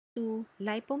do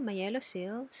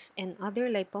lipomyeloceles and other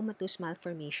lipomatous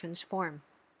malformations form?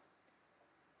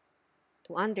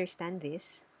 To understand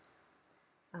this,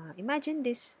 imagine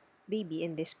this baby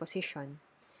in this position.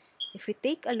 If we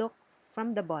take a look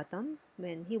from the bottom,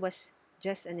 when he was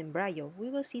just an embryo, we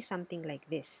will see something like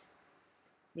this.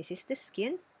 This is the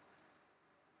skin,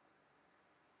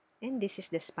 and this is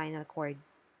the spinal cord.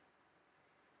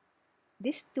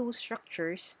 These two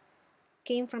structures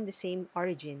came from the same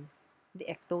origin, the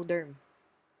ectoderm.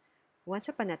 Once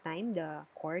upon a time, the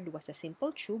cord was a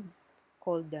simple tube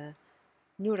called the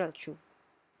neural tube.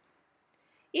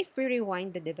 If we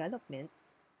rewind the development,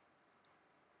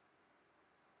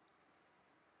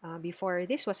 before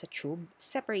this was a tube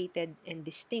separated and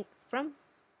distinct from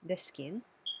the skin,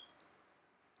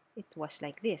 it was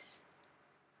like this.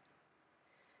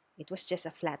 It was just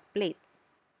a flat plate.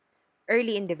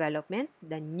 Early in development,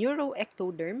 the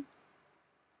neuroectoderm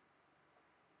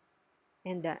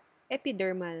and the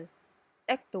epidermal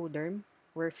ectoderm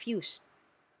were fused.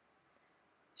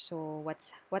 So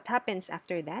what happens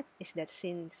after that is that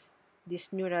since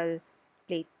this neural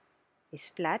plate is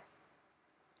flat,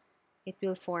 it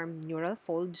will form neural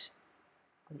folds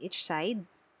on each side,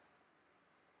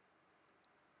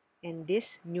 and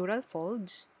these neural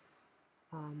folds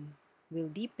will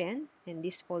deepen, and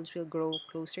these folds will grow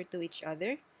closer to each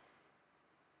other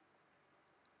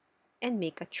and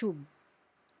make a tube.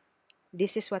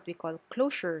 This is what we call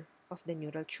closure of the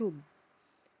neural tube.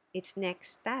 Its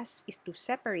next task is to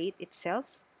separate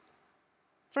itself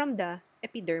from the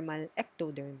epidermal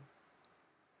ectoderm.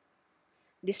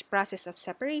 This process of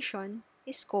separation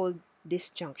is called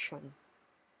disjunction.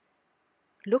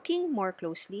 Looking more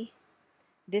closely,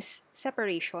 this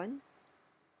separation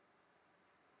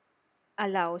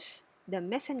allows the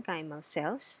mesenchymal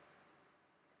cells,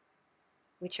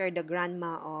 which are the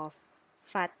grandma of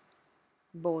fat,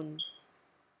 bone,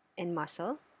 and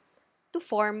muscle, to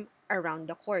form around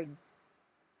the cord,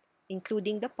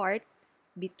 including the part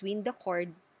between the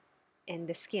cord and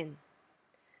the skin.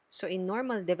 So in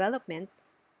normal development,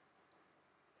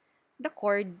 the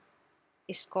cord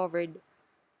is covered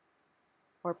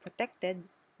or protected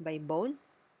by bone,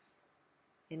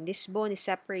 and this bone is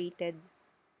separated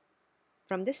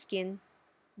from the skin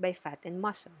by fat and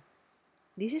muscle.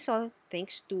 This is all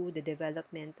thanks to the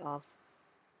development of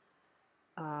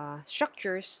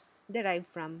structures derived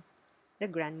from the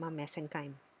grandma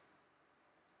mesenchyme.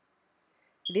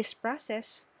 This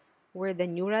process, where the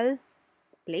neural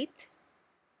plate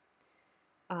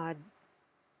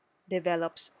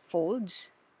develops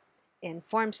folds and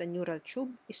forms a neural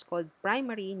tube, is called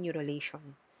primary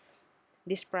neurulation.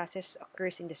 This process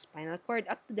occurs in the spinal cord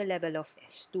up to the level of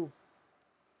S2.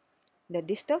 The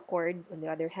distal cord, on the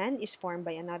other hand, is formed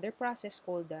by another process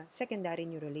called the secondary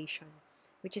neurulation,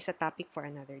 which is a topic for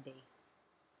another day.